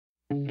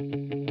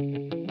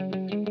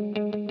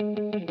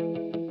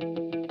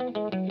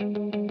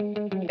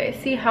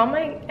see how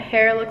my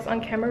hair looks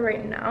on camera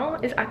right now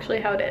is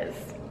actually how it is.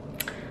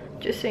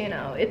 Just so you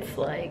know, it's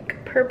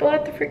like purple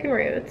at the freaking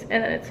roots,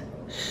 and then it's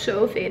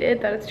so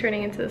faded that it's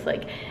turning into this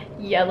like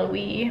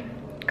yellowy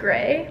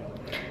gray.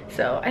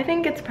 So I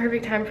think it's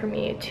perfect time for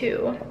me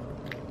to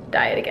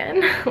dye it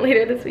again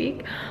later this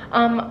week.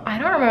 I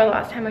don't remember the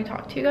last time I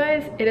talked to you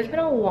guys. It has been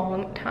a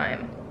long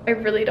time. I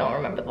really don't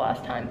remember the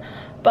last time,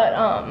 but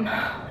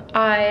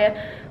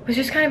I was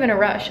just kind of in a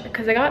rush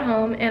because I got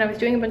home and I was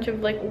doing a bunch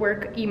of like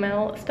work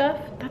email stuff.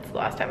 That's the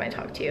last time I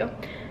talked to you.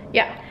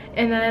 Yeah,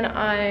 and then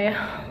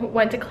I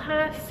went to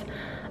class.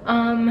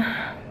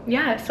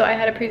 Yeah, so I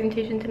had a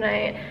presentation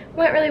tonight,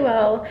 went really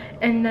well,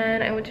 and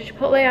then I went to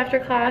Chipotle after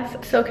class.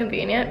 So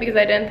convenient because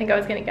I didn't think I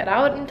was gonna get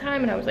out in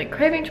time, and I was like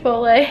craving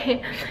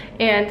Chipotle.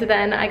 And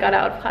then I got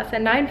out of class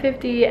at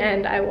 9:50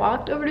 and I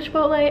walked over to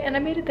Chipotle and I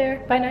made it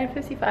there by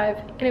 9:55,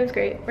 and it was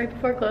great, right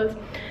before close.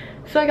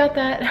 So I got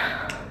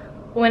that,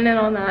 went in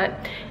on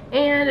that,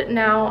 and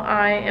now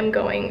I am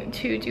going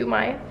to do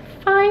my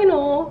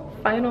final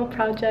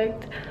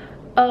project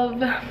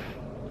of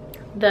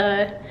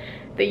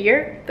the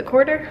year, the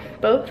quarter,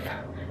 both.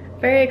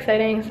 Very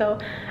exciting. So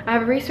I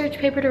have a research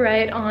paper to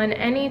write on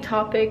any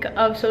topic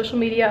of social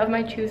media of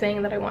my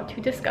choosing that I want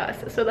to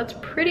discuss. So that's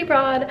pretty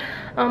broad.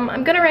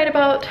 I'm gonna write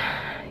about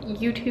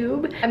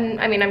YouTube.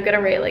 I mean, I'm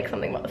gonna write like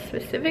something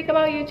specific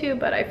about YouTube,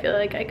 but I feel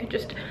like I could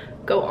just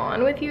go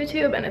on with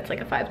YouTube, and it's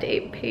like a 5 to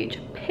 8 page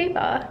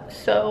paper.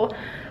 So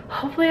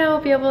hopefully I will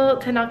be able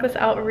to knock this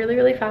out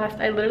really fast.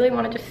 I literally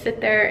want to just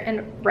sit there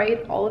and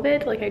write all of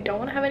it. Like, I don't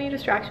want to have any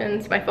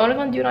distractions. My phone is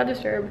on do not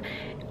disturb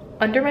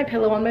under my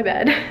pillow on my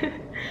bed.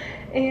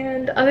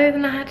 And other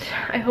than that,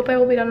 I hope I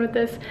will be done with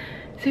this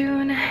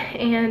soon.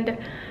 And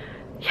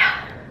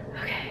yeah,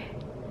 okay,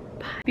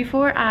 bye.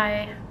 Before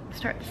I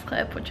start this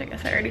clip, which I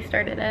guess I already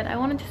started it, I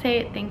wanted to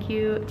say thank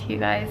you to you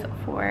guys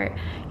for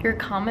your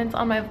comments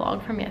on my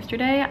vlog from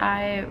yesterday.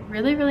 I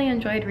really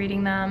enjoyed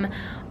reading them.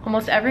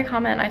 Almost every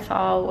comment I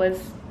saw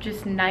was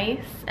just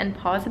nice and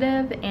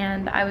positive,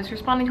 and I was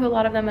responding to a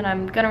lot of them, and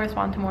I'm gonna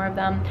respond to more of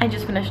them. I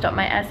just finished up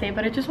my essay,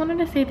 but I just wanted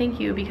to say thank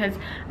you because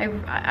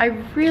I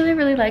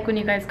really like when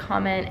you guys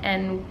comment,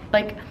 and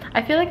like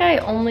I feel like I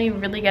only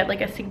really get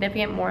like a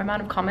significant more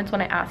amount of comments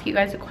when I ask you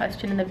guys a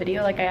question in the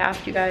video. Like, I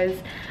asked you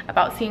guys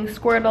about seeing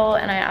Squirtle,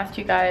 and I asked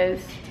you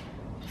guys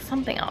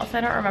something else.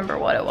 I don't remember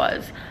what it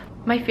was.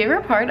 My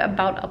favorite part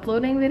about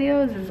uploading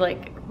videos is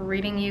like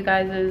reading you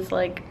guys's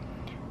like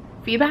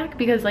feedback,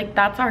 because like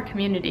that's our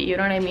community, you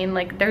know what I mean?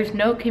 Like, there's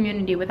no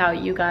community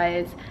without you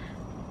guys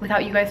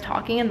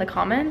talking in the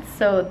comments.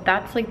 So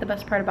that's like the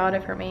best part about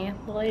it for me.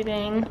 The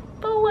lighting,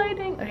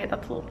 okay,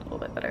 that's a little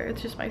bit better.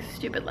 It's just my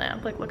stupid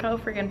lamp. Like, look how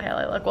freaking pale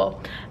I look.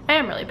 Well, I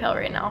am really pale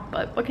right now,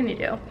 but what can you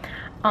do?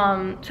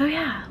 So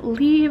yeah,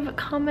 leave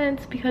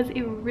comments because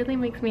it really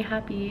makes me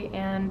happy.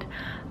 And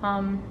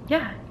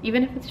yeah,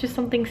 even if it's just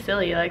something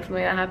silly, like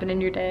something that happened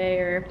in your day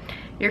or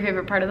your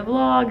favorite part of the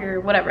vlog or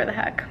whatever the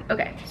heck.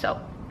 Okay,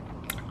 so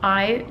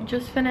I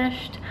just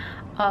finished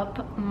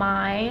up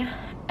my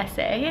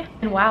essay,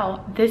 and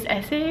wow, this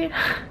essay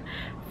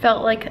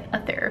felt like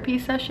a therapy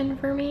session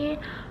for me.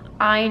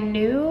 I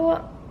knew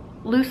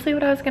loosely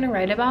what I was gonna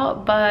write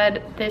about,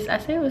 but this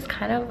essay was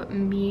kind of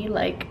me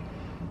like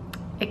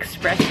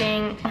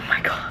expressing, oh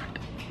my god,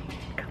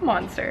 come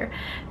on sir,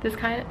 this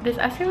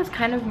essay was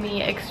kind of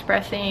me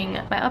expressing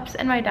my ups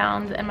and my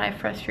downs and my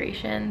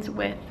frustrations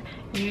with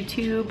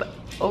YouTube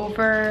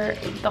over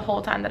the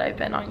whole time that I've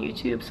been on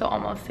YouTube, so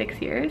almost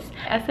 6 years.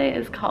 The essay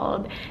is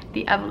called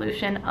The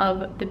Evolution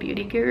of the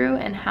Beauty Guru,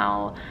 and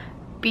how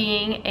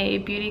being a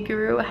beauty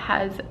guru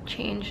has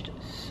changed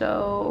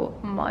so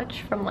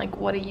much from like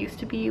what it used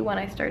to be when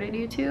I started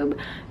YouTube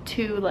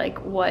to like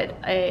what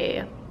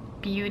a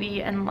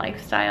beauty and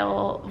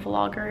lifestyle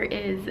vlogger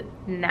is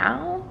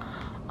now,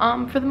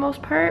 for the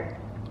most part.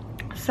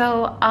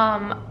 So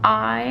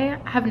I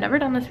have never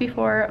done this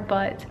before,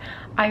 but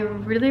I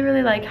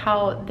really like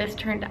how this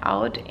turned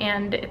out,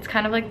 and it's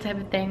kind of like the type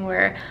of thing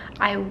where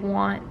I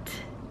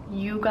want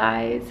you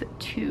guys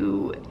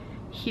to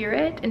hear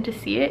it and to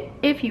see it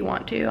if you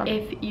want to.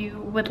 If you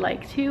would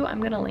like to,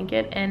 I'm gonna link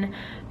it in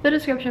the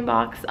description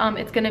box.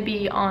 It's gonna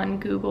be on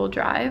Google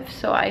Drive,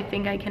 so I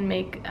think I can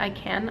make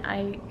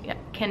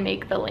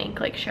the link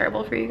like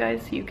shareable for you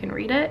guys so you can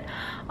read it.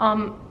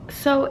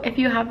 So if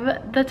you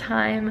have the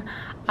time,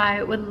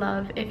 I would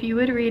love if you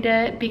would read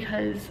it,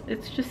 because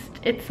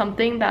it's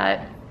something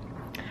that,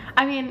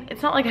 I mean,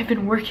 it's not like I've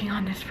been working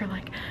on this for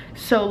like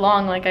so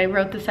long. Like, I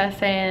wrote this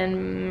essay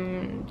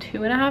in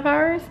 2.5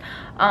 hours.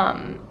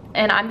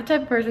 And I'm the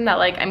type of person that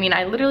like, I mean,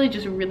 I literally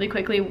just really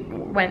quickly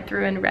went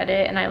through and read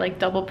it, and I like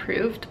double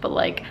proofed, but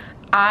like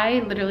I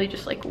literally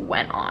just like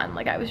went on.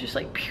 Like, I was just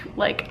like, phew,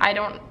 like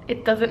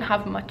it doesn't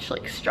have much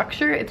like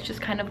structure. It's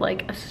just kind of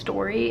like a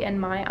story in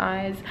my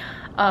eyes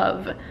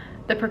of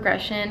the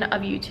progression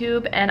of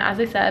YouTube. And as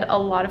I said, a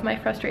lot of my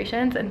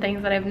frustrations and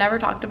things that I've never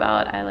talked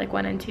about, I like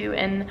went into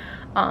in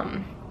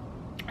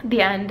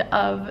the end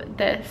of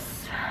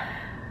this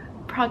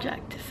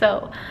project.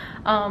 So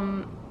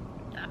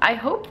I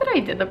hope that I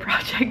did the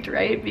project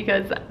right,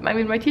 because I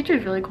mean my teacher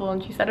is really cool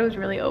and she said it was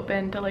really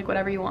open to like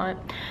whatever you want.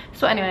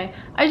 So anyway,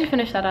 I just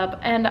finished that up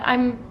and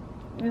I'm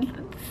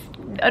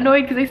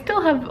annoyed because I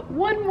still have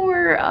one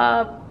more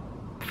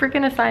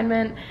freaking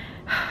assignment.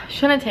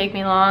 Shouldn't take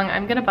me long.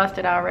 I'm gonna bust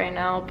it out right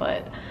now,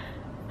 but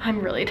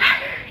I'm really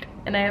tired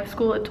and I have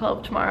school at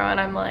 12 tomorrow, and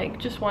I'm like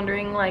just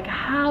wondering like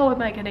how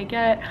am I gonna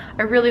get,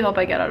 I really hope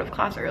I get out of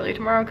class early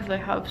tomorrow because I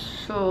have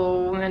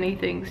so many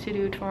things to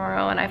do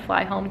tomorrow, and I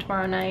fly home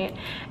tomorrow night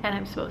and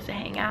I'm supposed to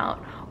hang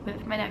out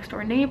with my next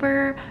door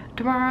neighbor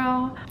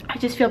tomorrow. I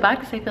just feel bad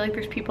because I feel like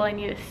there's people I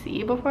need to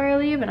see before I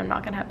leave and I'm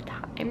not gonna have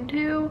time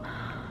to.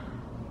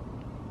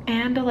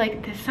 And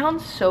like, this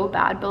sounds so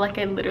bad, but like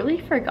I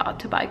literally forgot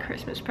to buy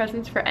Christmas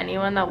presents for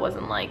anyone that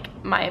wasn't like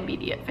my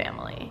immediate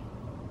family.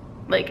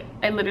 Like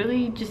I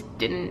literally just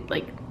didn't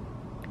like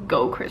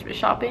go Christmas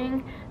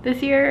shopping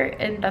this year,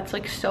 and that's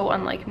like so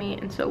unlike me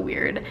and so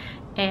weird.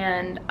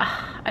 And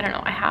I don't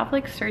know, I have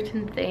like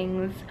certain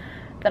things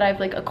that I've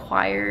like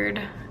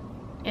acquired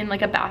in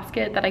like a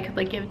basket that I could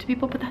like give to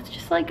people, but that's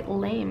just like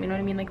lame, you know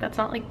what I mean? Like that's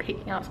not like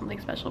picking out something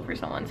special for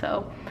someone.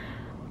 So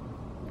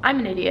I'm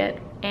an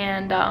idiot,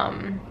 and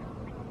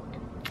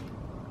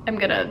I'm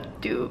gonna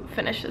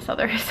finish this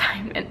other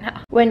assignment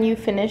now. When you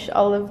finish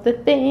all of the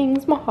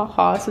things,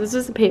 so this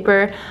is the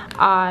paper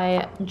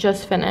I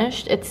just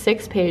finished. It's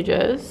 6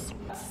 pages.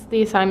 That's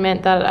the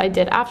assignment that I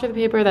did after the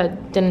paper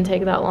that didn't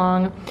take that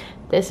long.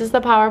 This is the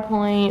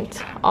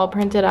PowerPoint all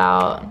printed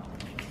out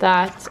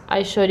that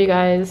I showed you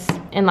guys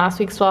in last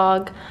week's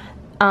vlog.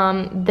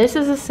 This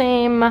is the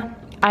same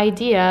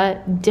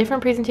idea,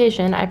 different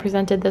presentation. I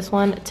presented this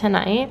one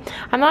tonight.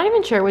 I'm not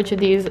even sure which of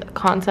these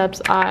concepts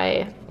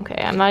I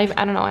don't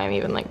know why I'm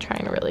even like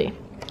trying to really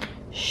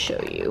show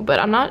you, but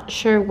I'm not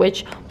sure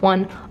which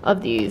one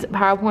of these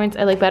PowerPoints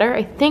I like better.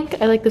 I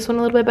think I like this one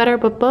a little bit better,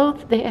 but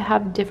both, they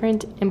have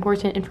different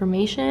important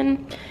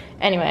information.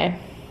 Anyway,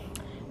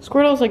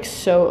 Squirtle's like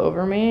so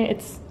over me.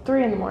 It's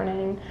 3 in the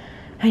morning.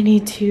 I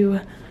need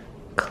to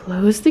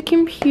close the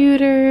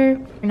computer,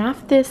 turn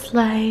off this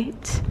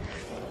light.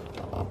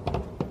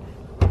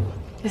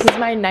 This is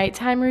my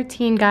nighttime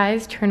routine,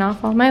 guys. Turn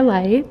off all my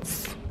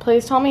lights.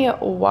 Please tell me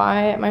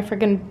why my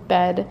freaking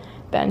bed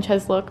bench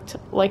has looked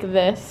like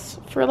this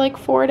for like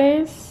 4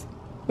 days,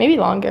 maybe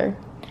longer.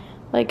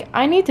 Like,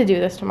 I need to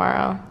do this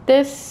tomorrow.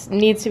 This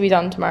needs to be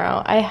done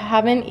tomorrow. I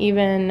haven't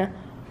even,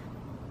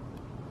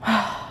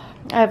 I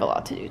have a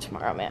lot to do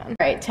tomorrow, man. All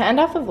right, to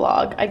end off the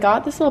vlog, I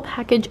got this little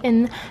package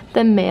in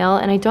the mail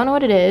and I don't know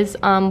what it is.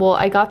 Well,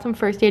 I got some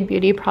First Aid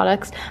Beauty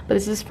products, but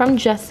this is from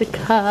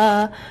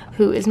Jessica,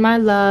 who is my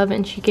love,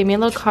 and she gave me a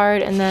little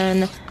card, and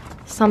then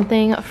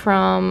something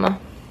from,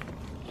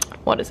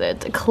 what is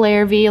it,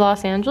 Claire V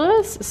Los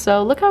Angeles.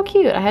 So look how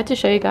cute. I had to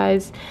show you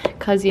guys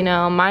because, you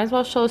know, might as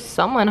well show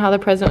someone how the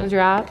present was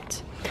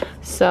wrapped.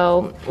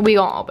 So we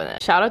gonna open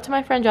it. Shout out to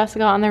my friend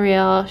Jessica on the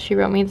reel. She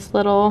wrote me this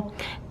little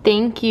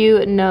thank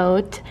you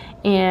note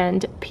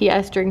and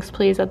PS drinks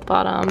please at the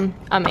bottom.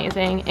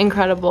 Amazing,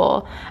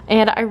 incredible.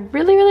 And I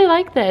really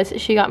like this.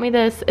 She got me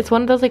this. It's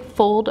one of those like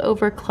fold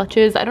over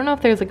clutches. I don't know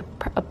if there's like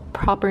a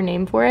proper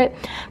name for it,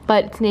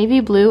 but it's navy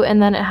blue,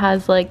 and then it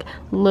has like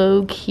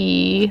low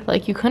key,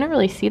 like you couldn't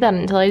really see that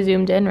until I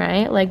zoomed in,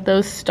 right? Like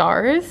those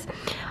stars.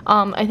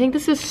 I think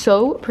this is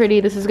so pretty.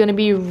 This is gonna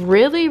be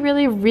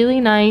really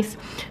nice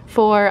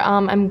for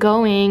I'm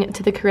going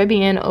to the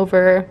Caribbean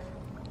over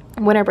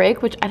winter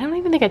break, which I don't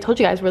even think I told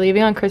you guys. We're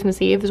leaving on Christmas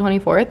Eve, the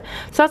 24th,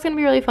 so that's gonna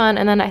be really fun.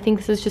 And then I think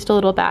this is just a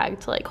little bag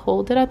to like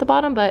hold it at the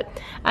bottom, but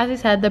as I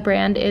said, the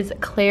brand is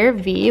Claire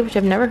V, which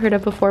I've never heard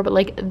of before, but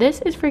like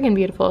this is freaking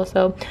beautiful.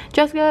 So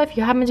Jessica, if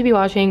you happen to be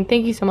watching,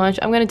 thank you so much.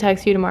 I'm gonna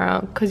text you tomorrow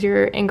because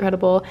you're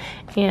incredible,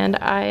 and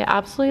I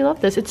absolutely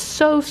love this. It's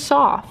so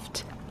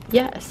soft.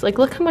 Yes, like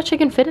look how much I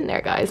can fit in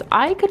there, guys.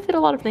 I could fit a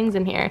lot of things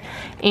in here,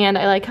 and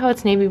I like how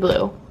it's navy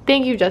blue.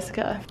 Thank you,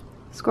 Jessica.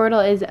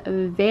 Squirtle is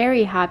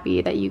very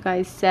happy that you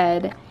guys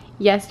said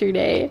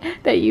yesterday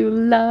that you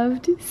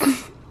loved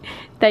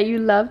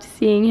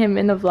seeing him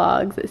in the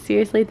vlogs.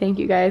 Seriously, thank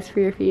you guys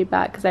for your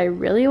feedback, because I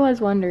really was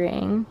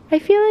wondering. I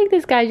feel like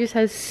this guy just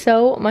has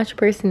so much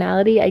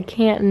personality. I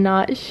can't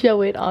not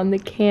show it on the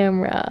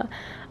camera.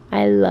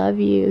 I love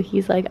you.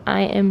 He's like,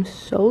 I am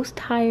so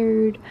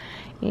tired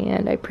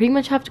and I pretty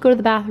much have to go to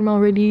the bathroom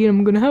already, and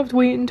I'm gonna have to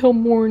wait until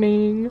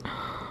morning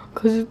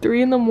because it's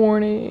 3 in the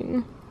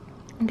morning.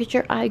 Get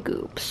your eye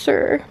goop,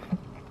 sir.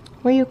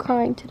 Were you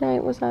crying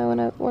tonight? Was I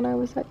when I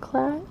was at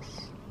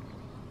class?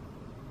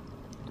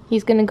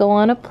 He's gonna go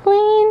on a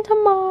plane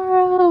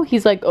tomorrow.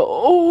 He's like,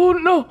 oh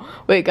no.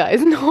 Wait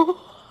guys, no.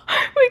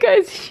 Wait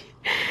guys,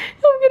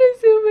 I'm gonna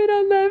zoom in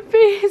on that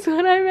face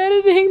when I'm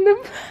editing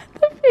the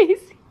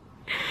face.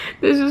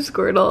 This is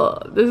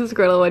Squirtle. This is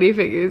Squirtle when he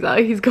figures out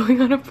he's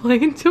going on a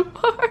plane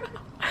tomorrow.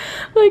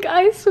 Like,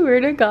 I swear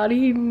to God,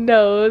 he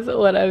knows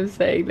what I'm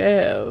saying to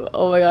him.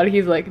 Oh my God,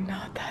 he's like,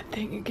 not that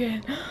thing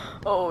again.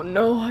 Oh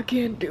no, I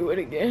can't do it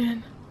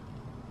again.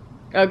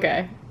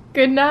 Okay.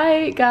 Good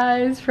night,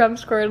 guys, from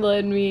Squirtle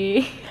and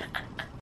me.